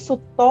 E isso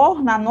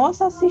torna a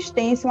nossa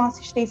assistência uma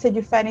assistência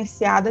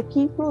diferenciada, que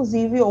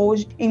inclusive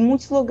hoje, em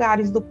muitos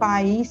lugares do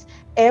país,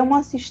 é uma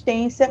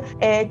assistência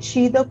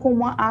tida como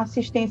uma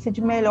assistência de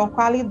melhor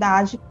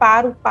qualidade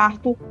para o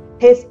parto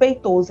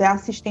respeitoso, é a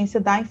assistência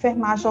da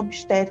enfermagem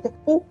obstétrica,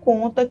 por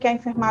conta que a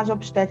enfermagem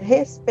obstétrica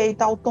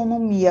respeita a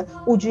autonomia,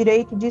 o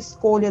direito de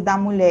escolha da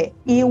mulher.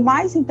 E o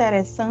mais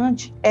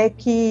interessante é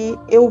que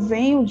eu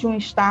venho de um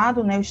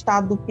estado, né, o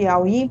estado do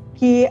Piauí,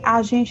 que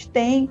a gente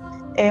tem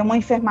uma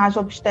enfermagem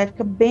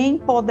obstétrica bem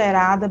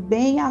empoderada,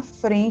 bem à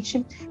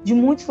frente de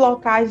muitos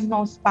locais do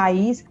nosso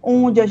país,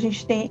 onde a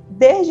gente tem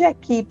desde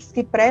equipes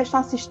que prestam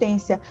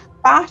assistência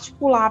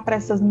particular para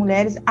essas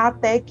mulheres,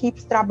 até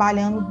equipes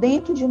trabalhando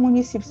dentro de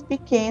municípios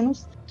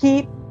pequenos,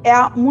 que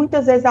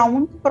muitas vezes é o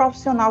único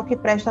profissional que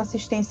presta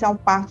assistência ao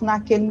parto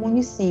naquele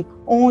município,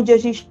 onde a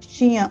gente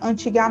tinha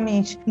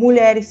antigamente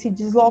mulheres se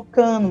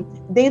deslocando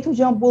dentro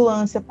de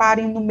ambulância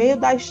para ir no meio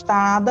da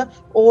estrada.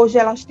 Hoje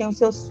elas têm os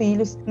seus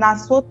filhos na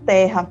sua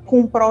terra, com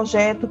um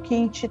projeto que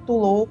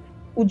intitulou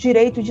O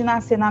Direito de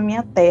Nascer na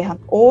Minha Terra.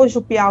 Hoje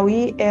o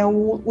Piauí é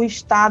o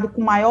estado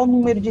com o maior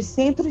número de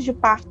centros de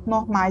parto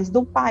normais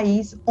do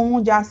país,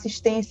 onde a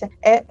assistência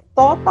é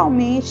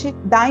totalmente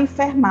da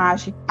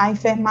enfermagem, a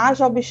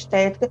enfermagem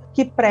obstétrica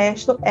que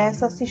presta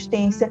essa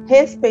assistência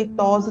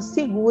respeitosa,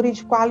 segura e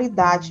de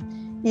qualidade.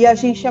 E a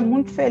gente é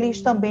muito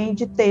feliz também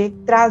de ter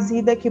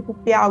trazido aqui para o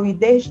Piauí,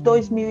 desde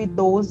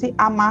 2012,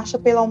 a Marcha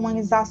pela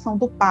Humanização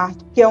do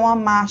Parto, que é uma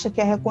marcha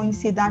que é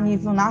reconhecida a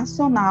nível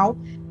nacional,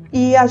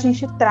 e a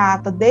gente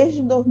trata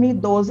desde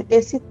 2012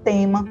 esse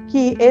tema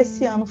que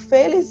esse ano,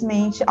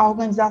 felizmente, a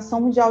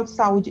Organização Mundial de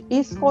Saúde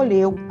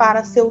escolheu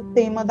para ser o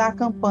tema da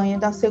campanha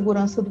da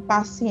segurança do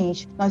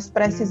paciente. Nós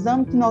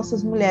precisamos que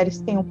nossas mulheres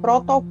tenham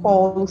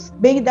protocolos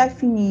bem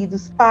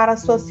definidos para a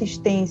sua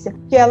assistência,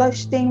 que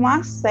elas tenham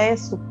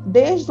acesso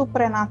desde o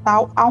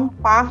pré-natal a um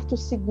parto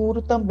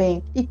seguro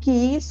também, e que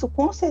isso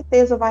com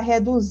certeza vai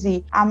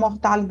reduzir a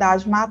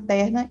mortalidade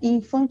materna e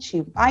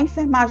infantil. A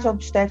enfermagem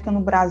obstétrica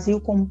no Brasil,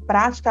 como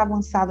prática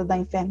avançada da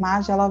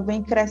enfermagem, ela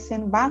vem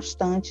crescendo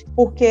bastante,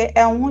 porque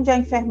é onde a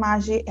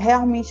enfermagem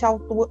realmente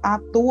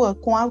atua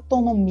com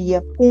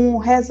autonomia, com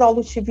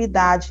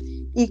resolutividade.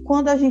 E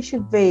quando a gente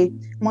vê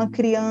uma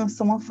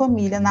criança, uma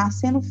família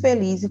nascendo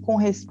feliz e com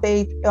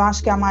respeito, eu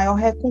acho que é a maior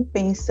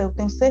recompensa, eu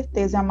tenho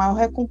certeza, é a maior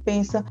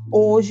recompensa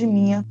hoje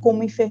minha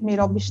como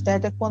enfermeira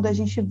obstétrica, quando a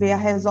gente vê a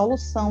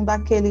resolução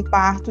daquele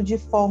parto de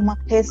forma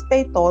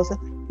respeitosa.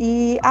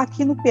 E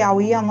aqui no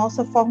Piauí, a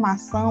nossa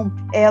formação,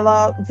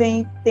 ela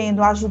vem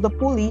tendo ajuda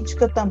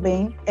política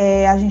também.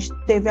 A gente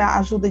teve a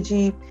ajuda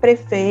de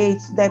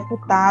prefeitos,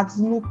 deputados,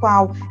 no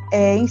qual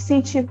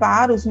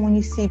incentivaram os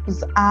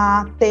municípios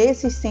a ter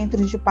esses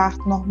centros de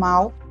parto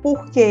normal,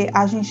 porque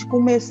a gente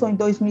começou em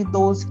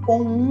 2012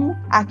 com um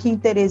aqui em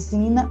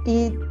Teresina,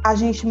 e a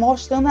gente,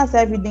 mostrando as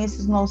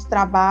evidências do nosso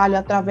trabalho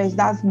através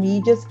das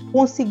mídias,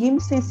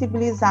 conseguimos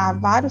sensibilizar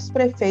vários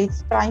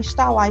prefeitos para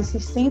instalar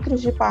esses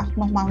centros de parto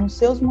normal nos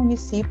seus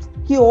municípios,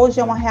 que hoje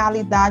é uma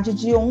realidade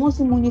de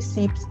 11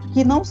 municípios,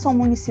 que não são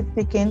municípios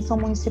pequenos, são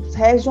municípios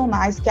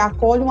regionais, que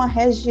acolhem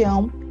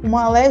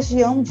uma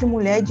legião de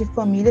mulheres, de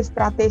famílias,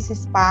 para ter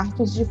esses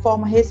partos de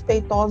forma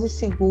respeitosa e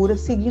segura,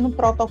 seguindo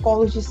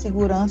protocolos de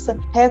segurança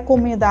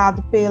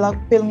recomendado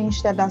pelo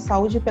Ministério da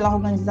Saúde e pela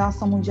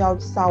Organização Mundial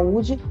de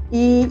Saúde.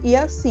 E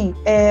assim,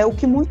 o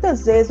que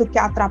muitas vezes o que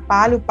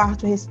atrapalha o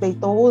parto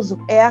respeitoso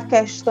é a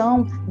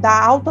questão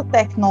da alta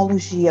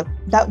tecnologia,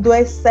 do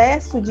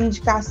excesso de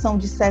indicação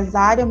de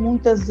cesárea,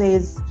 muitas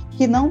vezes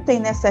que não tem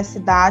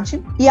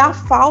necessidade, e a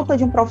falta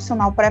de um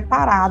profissional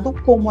preparado,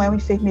 como é o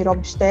enfermeiro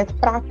obstetra,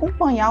 para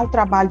acompanhar o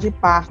trabalho de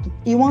parto.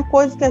 E uma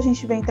coisa que a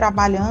gente vem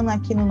trabalhando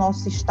aqui no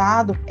nosso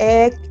estado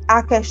é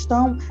a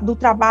questão do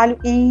trabalho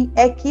em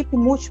equipe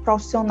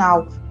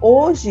multiprofissional.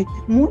 Hoje,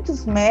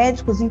 muitos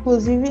médicos,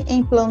 inclusive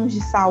em planos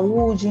de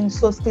saúde, em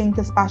suas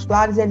clínicas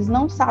particulares, eles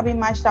não sabem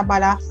mais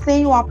trabalhar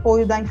sem o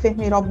apoio da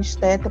enfermeira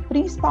obstetra,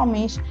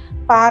 principalmente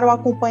para o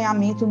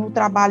acompanhamento no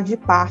trabalho de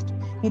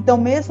parto. Então,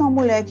 mesmo a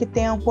mulher que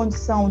tenha a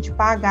condição de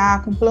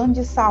pagar com plano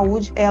de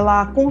saúde,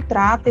 ela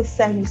contrata esse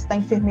serviço da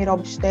enfermeira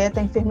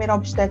obstetra. A enfermeira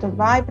obstetra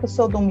vai para o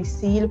seu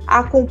domicílio,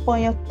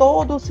 acompanha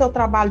todo o seu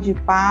trabalho de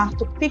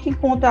parto, fica em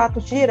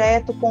contato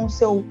direto com o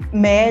seu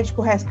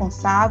médico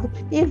responsável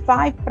e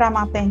vai para a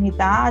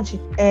maternidade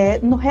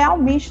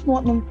realmente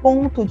num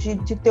ponto de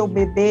ter o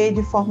bebê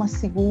de forma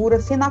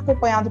segura, sendo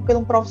acompanhado por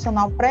um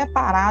profissional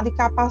preparado e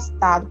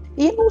capacitado.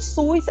 E no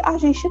SUS, a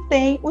gente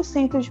tem o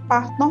centro de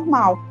parto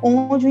normal,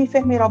 onde o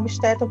enfermeiro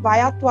obstetra vai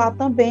atuar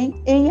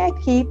também em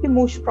equipe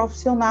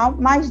multiprofissional,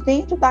 mas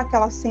dentro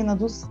daquela cena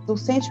do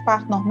centro de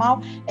parto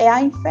normal é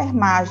a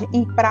enfermagem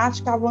em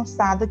prática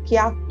avançada que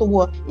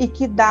atua e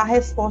que dá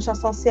resposta à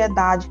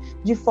sociedade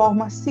de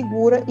forma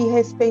segura e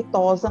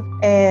respeitosa,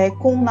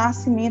 com o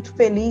nascimento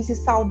feliz e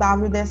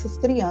saudável dessas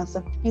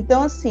crianças.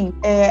 Então, assim,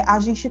 a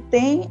gente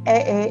tem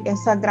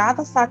essa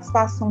grata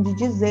satisfação de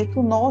dizer que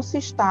o nosso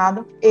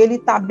estado ele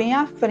está bem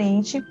à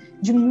frente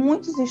de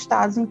muitos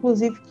estados,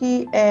 inclusive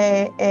que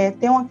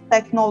tem uma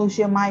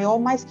tecnologia maior,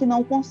 mas que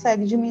não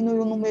consegue diminuir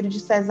o número de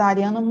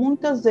cesariana,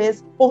 muitas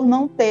vezes por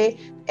não ter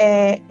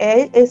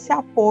esse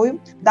apoio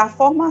da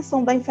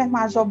formação da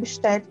enfermagem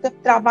obstétrica,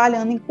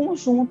 trabalhando em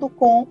conjunto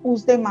com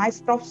os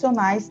demais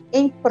profissionais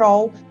em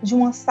prol de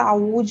uma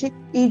saúde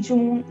e de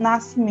um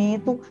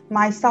nascimento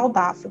mais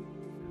saudável.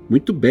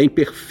 Muito bem,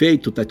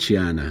 perfeito,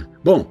 Tatiana.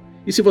 Bom,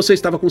 e se você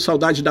estava com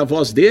saudade da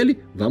voz dele,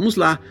 vamos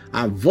lá.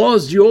 A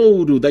voz de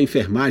ouro da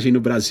enfermagem no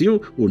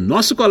Brasil, o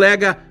nosso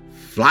colega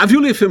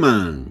Flávio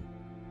Liffman.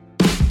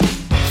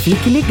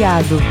 Fique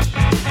ligado.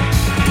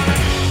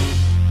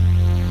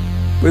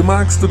 Oi,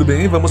 Max, tudo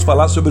bem? Vamos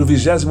falar sobre o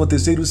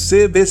 23º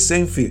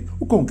CBCenf,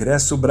 o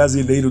Congresso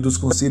Brasileiro dos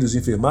Conselhos de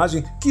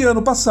Enfermagem, que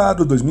ano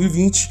passado,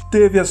 2020,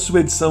 teve a sua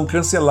edição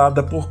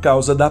cancelada por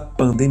causa da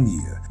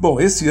pandemia. Bom,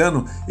 esse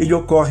ano ele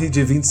ocorre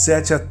de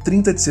 27 a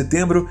 30 de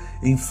setembro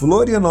em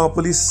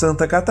Florianópolis,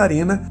 Santa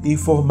Catarina, em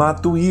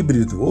formato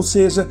híbrido, ou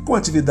seja, com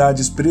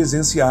atividades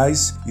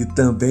presenciais e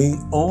também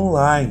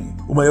online.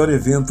 O maior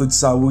evento de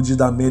saúde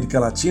da América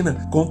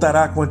Latina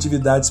contará com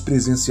atividades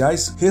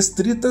presenciais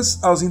restritas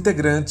aos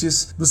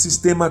integrantes do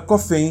sistema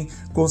COFEM,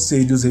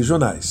 Conselhos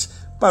Regionais.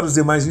 Para os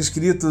demais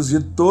inscritos de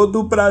todo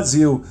o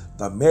Brasil,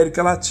 da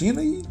América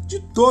Latina e de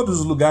todos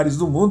os lugares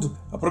do mundo,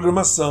 a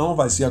programação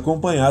vai ser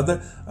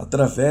acompanhada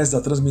através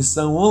da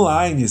transmissão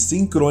online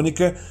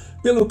sincrônica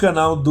pelo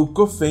canal do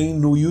COFEM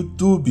no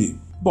YouTube.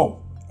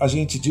 Bom, a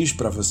gente diz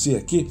para você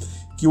aqui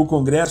que o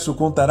congresso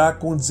contará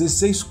com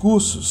 16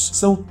 cursos,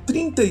 são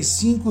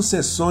 35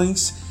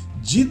 sessões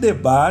de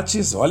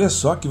debates, olha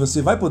só que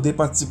você vai poder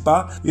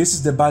participar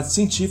desses debates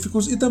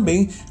científicos e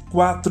também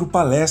 4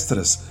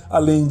 palestras,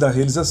 além da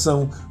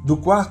realização do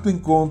 4º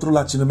Encontro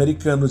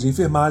Latino-Americano de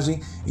Enfermagem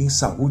em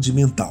Saúde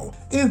Mental.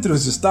 Entre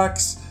os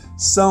destaques,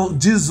 são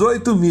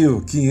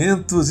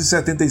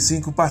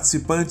 18.575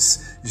 participantes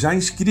já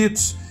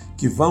inscritos,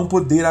 que vão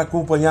poder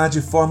acompanhar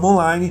de forma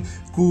online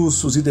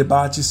cursos e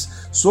debates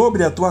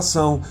sobre a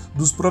atuação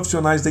dos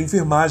profissionais da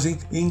enfermagem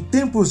em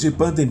tempos de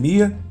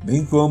pandemia,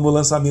 bem como o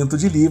lançamento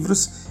de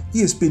livros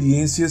e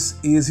experiências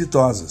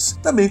exitosas.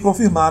 Também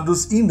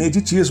confirmados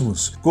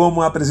ineditismos,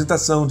 como a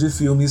apresentação de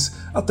filmes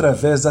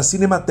através da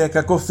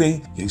Cinemateca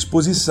Cofem e a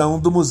exposição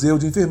do Museu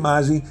de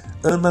Enfermagem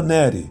Ana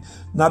Neri.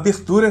 Na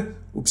abertura,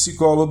 o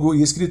psicólogo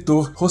e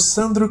escritor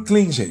Rossandro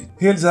Klinger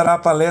realizará a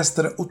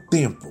palestra O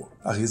Tempo,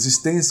 a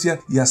Resistência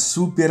e a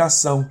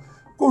Superação,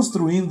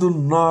 construindo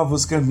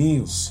novos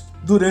caminhos.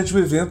 Durante o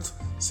evento,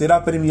 será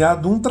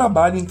premiado um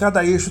trabalho em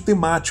cada eixo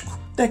temático: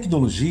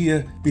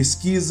 tecnologia,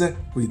 pesquisa,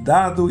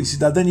 cuidado e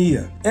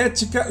cidadania,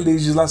 ética,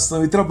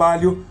 legislação e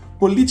trabalho,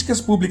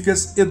 políticas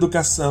públicas,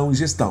 educação e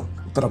gestão.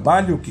 O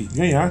trabalho que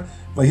ganhar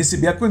vai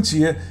receber a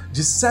quantia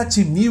de R$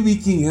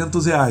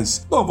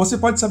 7.500. Bom, você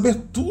pode saber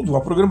tudo,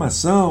 a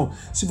programação,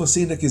 se você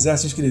ainda quiser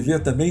se inscrever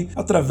também,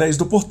 através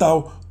do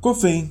portal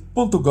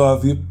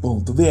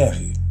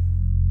cofem.gov.br.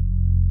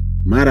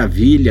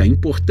 Maravilha,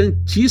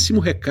 importantíssimo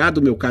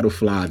recado, meu caro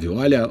Flávio.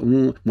 Olha,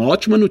 uma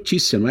ótima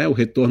notícia, não é? O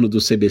retorno do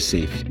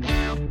CBCenf.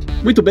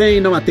 Muito bem,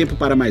 não há tempo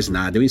para mais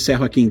nada. Eu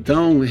encerro aqui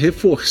então,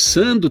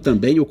 reforçando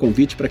também o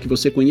convite para que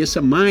você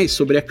conheça mais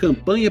sobre a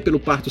campanha pelo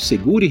parto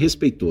seguro e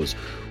respeitoso.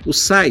 O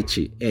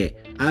site é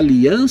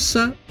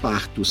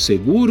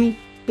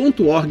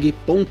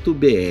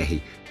aliançapartoseguro.org.br.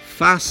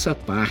 Faça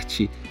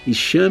parte e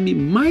chame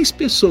mais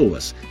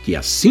pessoas que,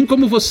 assim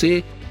como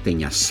você,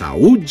 têm a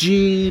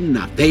saúde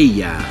na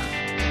veia.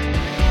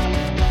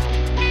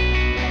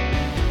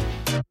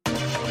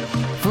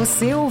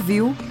 Você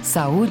ouviu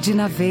Saúde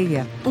na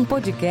Veia, um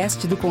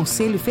podcast do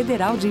Conselho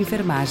Federal de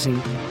Enfermagem.